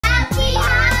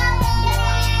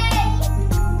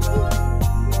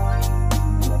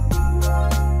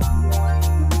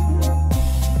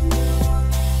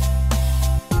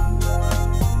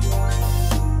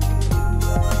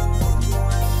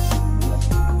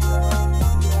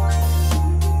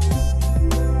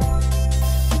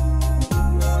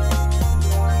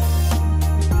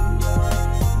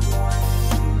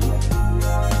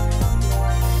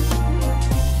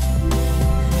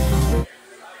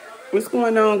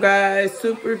going on, guys?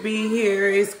 Super B here.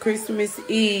 It's Christmas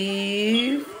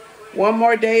Eve. One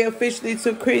more day officially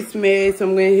to Christmas.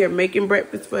 I'm in here making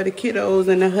breakfast for the kiddos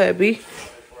and the hubby.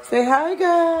 Say hi,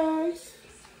 guys.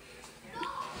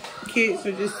 Kids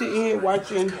are just sitting here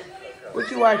watching. What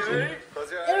you watching?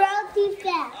 The royalty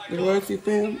film. The royalty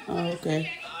film? Oh,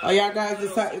 okay. Are y'all guys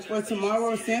excited for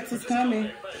tomorrow? Santa's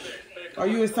coming. Are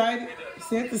you excited?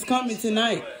 Santa's coming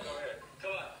tonight.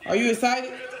 Are you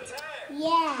excited?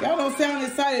 Yeah. Y'all don't sound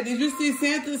excited. Did you see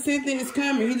Santa? Santa is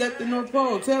coming. He left the North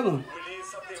Pole. Tell him.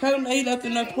 Tell him that he left the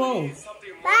North Pole.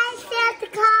 Bye, Santa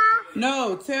Claus.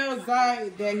 No, tell Zai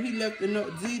that he left the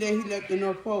North. Z that he left the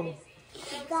North Pole.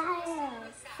 Santa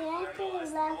left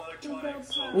the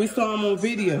North Pole. We saw him on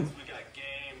video.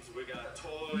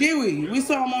 Did we? We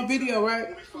saw him on video,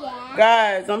 right? Yeah.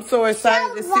 Guys, I'm so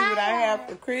excited to see what I have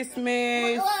for Christmas.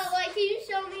 Wait, can you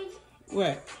show me?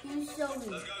 What? Can you show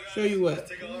me? Show you what?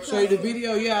 Show you the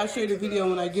video? Yeah, I'll show you the video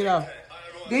when I get off.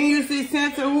 Didn't you see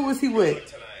Santa? Who was he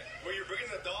with?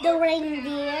 The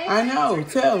reindeer. I know.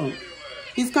 Tell him.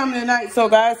 He's coming tonight. So,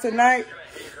 guys, tonight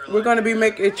we're going to be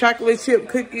making chocolate chip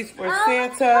cookies for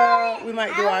Santa. We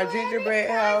might do our gingerbread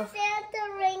house.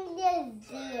 Santa reindeer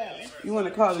deer. You want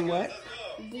to call him what?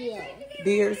 Deer.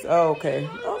 Deers? Oh, okay.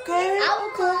 Okay. I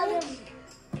will call them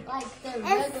like the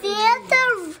and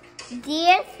Santa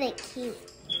deers look cute.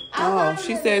 Oh,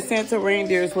 she said Santa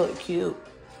reindeers look cute.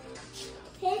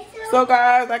 So,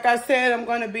 guys, like I said, I'm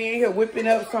going to be in here whipping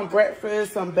up some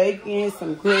breakfast, some bacon,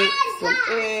 some grits, some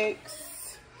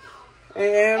eggs,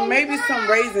 and maybe some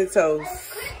raisin toast.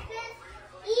 Christmas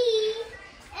Eve,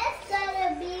 it's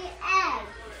going to be eggs.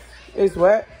 It's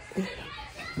what? You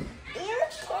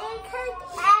can cook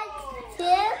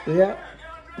eggs too. Yeah.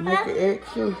 Make an egg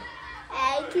too.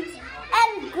 Eggs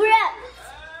and grits.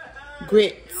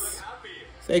 Grits.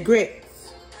 Say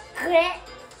grits. Grits.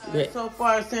 Grits. So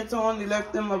far, Santa only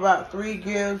left them about 3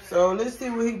 gifts. So let's see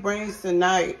what he brings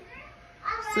tonight.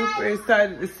 Super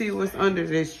excited to see what's under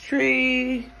this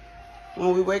tree.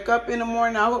 When we wake up in the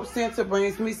morning, I hope Santa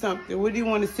brings me something. Where do you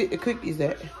want to sit the cookies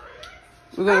at?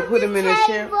 We're going to put them in a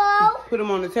shelf. Put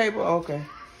them on the table? Okay.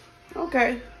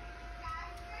 Okay.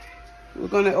 We're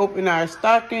going to open our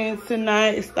stockings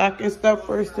tonight. Stocking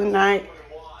stuffers tonight.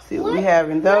 See what we have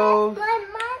in those.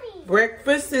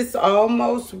 Breakfast is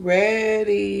almost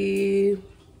ready.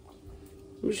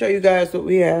 Let me show you guys what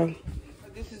we have.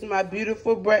 This is my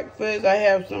beautiful breakfast. I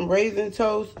have some raisin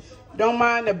toast. Don't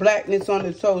mind the blackness on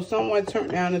the toast. Someone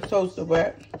turned down the toaster,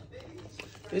 but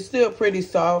it's still pretty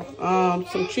soft.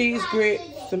 Some cheese grits,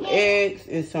 some eggs,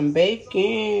 and some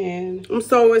bacon. I'm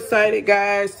so excited,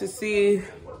 guys, to see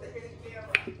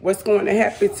what's going to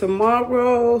happen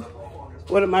tomorrow.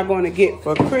 What am I going to get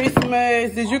for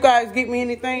Christmas? Did you guys get me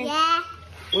anything? Yeah.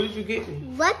 What did you get me?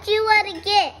 What you want to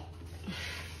get?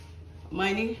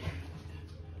 Money?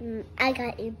 I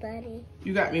got you, buddy.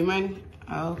 You got me money?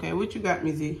 Oh, okay. What you got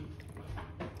me, Z?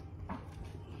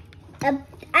 I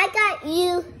got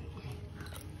you.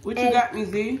 What you got me,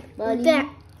 Z? Money.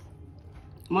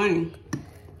 Money.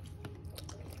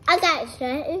 I got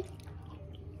something.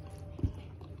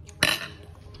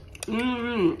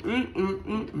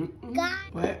 God,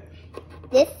 What?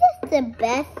 this is the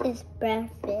bestest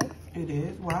breakfast. It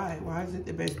is? Why? Why is it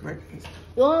the best breakfast?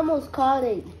 You almost called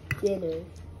it dinner.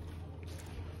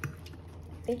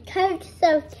 Because it's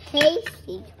so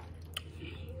tasty.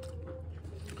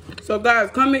 So,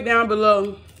 guys, comment down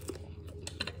below.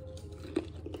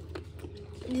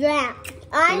 Yeah.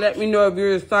 And let me know if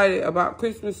you're excited about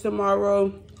Christmas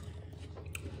tomorrow.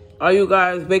 Are you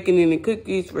guys baking any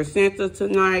cookies for Santa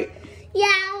tonight?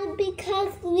 Yeah,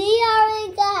 because we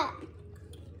already got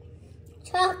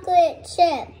chocolate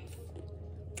chips.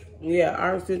 Yeah,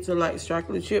 our Santa likes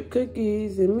chocolate chip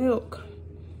cookies and milk.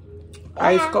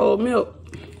 Ice cold milk.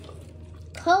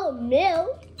 Cold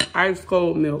milk? Ice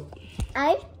cold milk.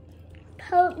 Ice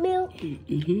cold milk?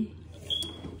 Mm-hmm.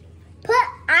 Put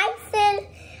ice in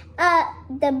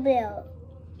the milk.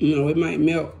 No, it might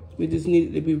melt. We just need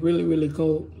it to be really, really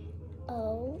cold.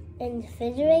 Oh, in the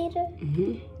refrigerator?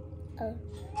 Mm-hmm. Oh.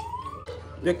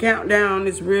 The countdown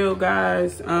is real,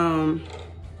 guys.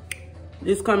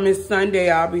 This coming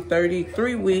Sunday, I'll be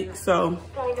 33 weeks, so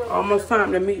almost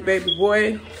time to meet baby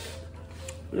boy.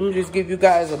 Let me just give you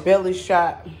guys a belly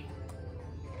shot.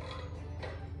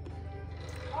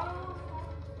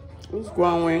 It's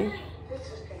growing.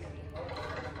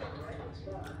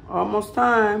 Almost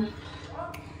time.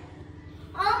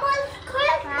 Almost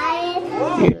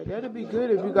Christmas. Yeah, that'll be good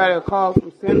if you got a call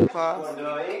from Santa Claus. You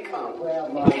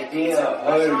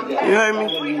heard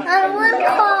me? I want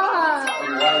call.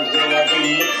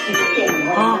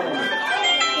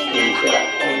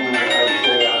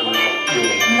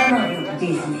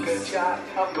 business.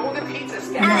 I'll go to pizza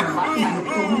stand. I'm not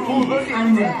good at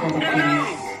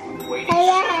things.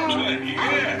 Hello.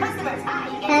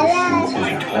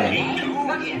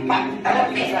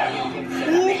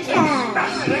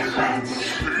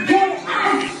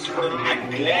 I'm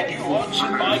glad you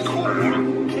answered my call.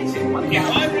 If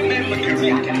I remember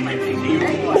correctly,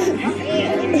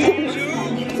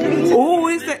 Oh,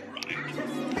 is that?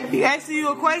 He asking you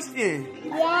a question.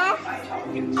 Yeah.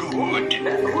 good. So,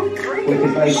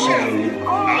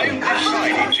 I've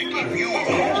decided to give you a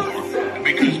call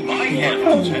because my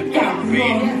evidence have told me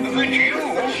that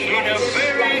you've been a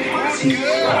very good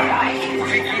girl.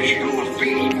 Because you've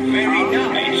been very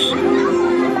nice.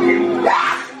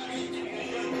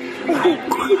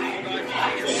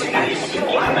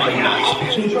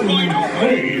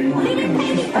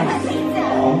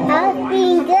 I've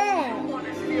been good.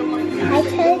 I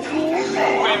told you.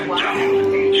 Well done.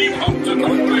 Keep up the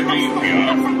good behavior.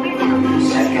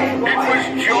 It was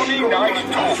jolly nice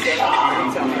talking,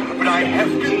 but I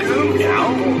have to go now.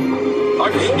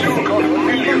 I've still got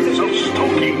millions of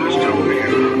stockings to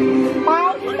fill.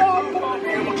 Bye,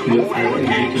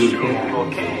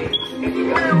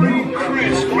 Merry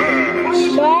Christmas!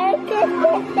 Merry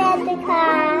Christmas, Santa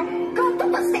Claus. Go,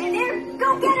 don't stand there. Go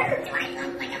get her.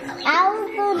 I was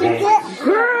going to get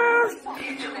Girl,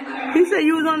 he said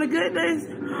you was on the good list.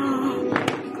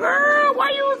 Girl, why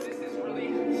you?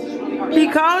 He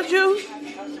called you.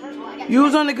 You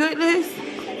was on the good list.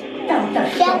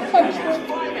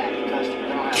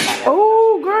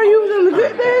 Oh, girl, you was on the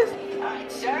good list.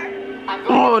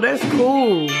 Oh, that's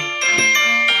cool.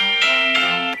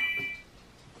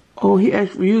 Oh, he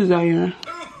asked for you, Zion.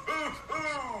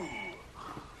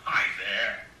 Hi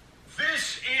there.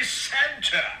 This is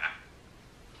Santa.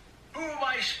 Who am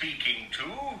I speaking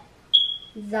to?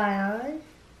 Zion.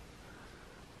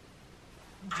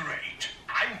 Great.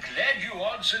 I'm glad you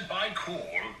answered my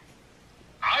call.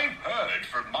 I've heard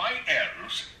from my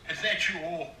elves that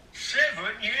you're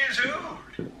 7 years old.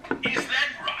 Is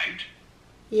that right?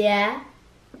 Yeah.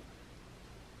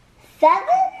 7?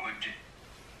 Good.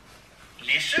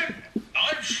 Listen,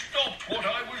 I've stopped what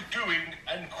I was doing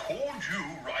and called you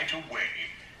right away,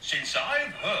 since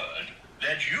I've heard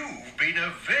that you've been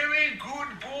a very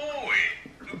good boy,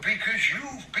 because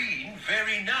you've been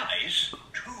very nice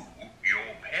to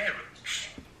your parents.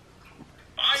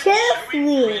 I'm so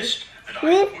impressed that I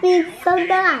We've put been your so name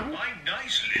nice. on my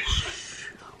nice list.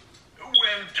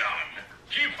 Well done.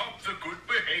 Keep up the good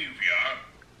behavior.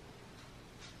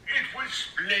 It was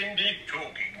splendid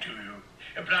talking to you,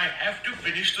 but I have to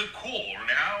finish the call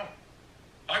now.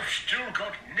 I've still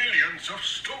got millions of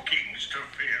stockings to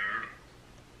fill.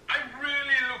 I'm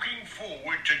really looking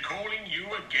forward to calling you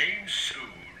again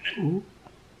soon.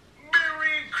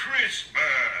 Merry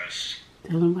Christmas!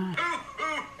 Tell him bye. Hoo,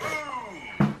 hoo,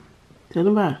 hoo. Tell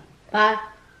him bye. Bye.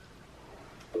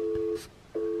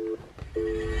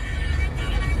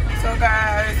 So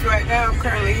guys, right now I'm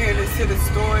currently headed to the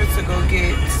store to go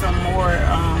get some more,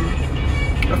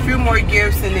 a few more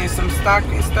gifts and then some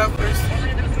stocking stuffers.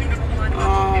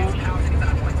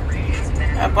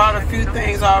 I bought a few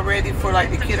things already for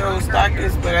like the kiddo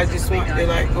stockings, but I just want to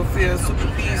like go fill Super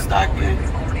P stocking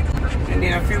and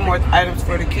then a few more items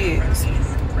for the kids.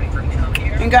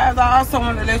 And guys, I also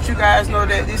want to let you guys know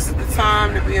that this is the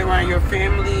time to be around your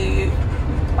family,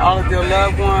 all of your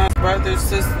loved ones, brother,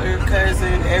 sister,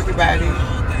 cousin, everybody,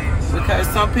 because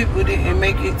some people didn't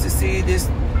make it to see this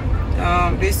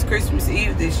this Christmas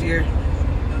Eve this year,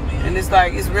 and it's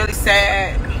like, it's really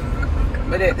sad,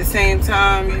 but at the same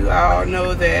time you all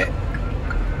know that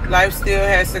life still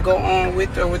has to go on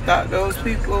with or without those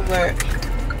people. But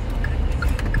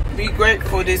be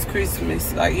grateful this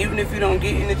Christmas. Like, even if you don't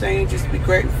get anything, just be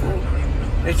grateful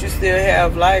that you still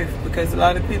have life, because a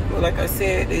lot of people, like I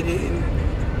said, they didn't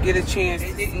get a chance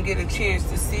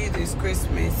to see this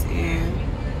Christmas,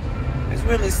 and it's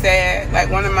really sad. Like,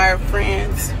 one of my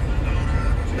friends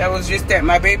that was just at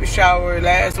my baby shower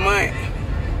last month,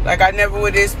 like, I never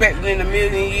would have expected in a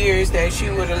million years that she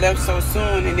would have left so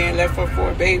soon and then left her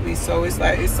for a baby. So it's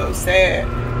like, it's so sad.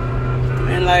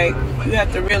 And like, you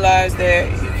have to realize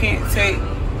that you can't take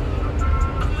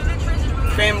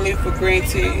family for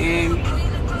granted, and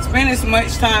spend as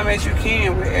much time as you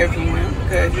can with everyone,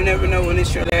 because you never know when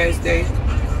it's your last day.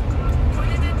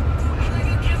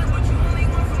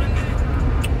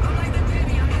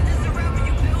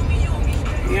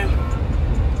 Yeah.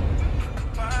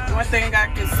 One thing I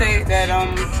can say that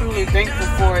I'm truly thankful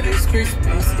for this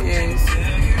Christmas is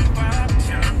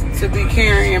to be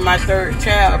carrying my third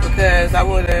child, because I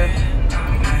would have,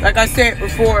 like I said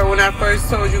before, when I first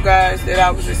told you guys that I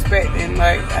was expecting,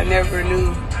 like, I never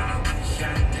knew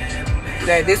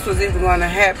that this was even going to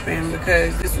happen,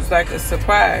 because this was like a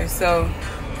surprise. So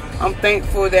I'm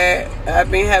thankful that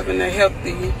I've been having a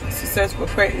healthy, successful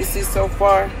pregnancy so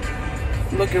far.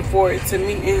 Looking forward to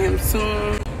meeting him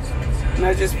soon. And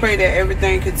I just pray that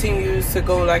everything continues to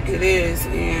go like it is.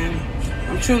 And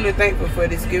I'm truly thankful for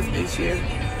this gift this year.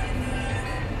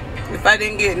 If I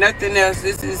didn't get nothing else,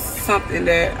 this is something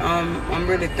that I'm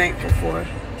really thankful for.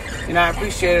 And I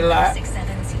appreciate it a lot.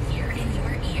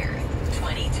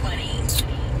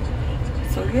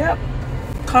 So, yep.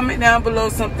 Comment down below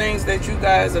some things that you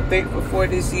guys are thankful for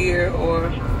this year, or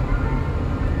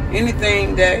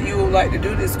anything that you would like to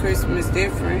do this Christmas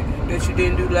different that you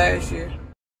didn't do last year.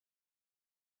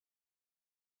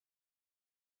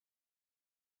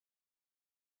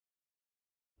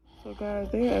 So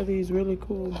guys, they have these really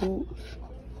cool boots,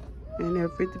 and they're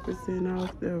 50%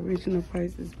 off. The original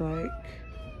price is like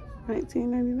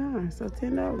 $19.99, so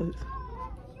 $10.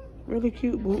 Really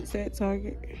cute boots at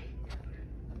Target.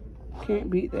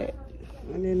 Can't beat that.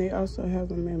 And then they also have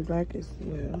them in black as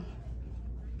well.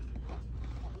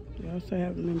 They also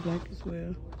have them in black as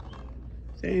well.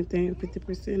 Same thing,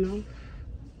 50% off.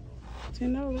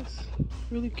 $10.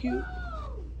 Really cute.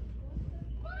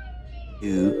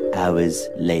 2 hours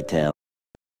later.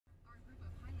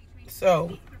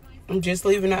 So, I'm just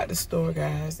leaving out the store,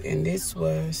 guys, and this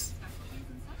was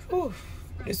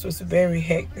very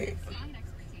hectic.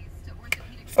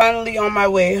 Finally on my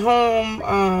way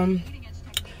home.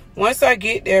 Once I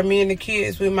get there, me and the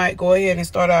kids, we might go ahead and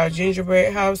start our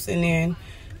gingerbread house, and then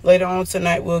later on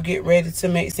tonight we'll get ready to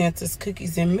make Santa's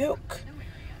cookies and milk.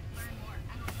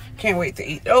 Can't wait to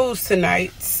eat those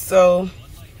tonight. So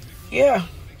yeah,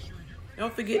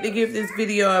 don't forget to give this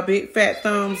video a big fat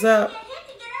thumbs up.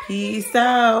 Peace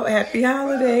out. Happy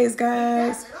holidays,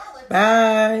 guys.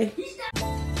 Bye.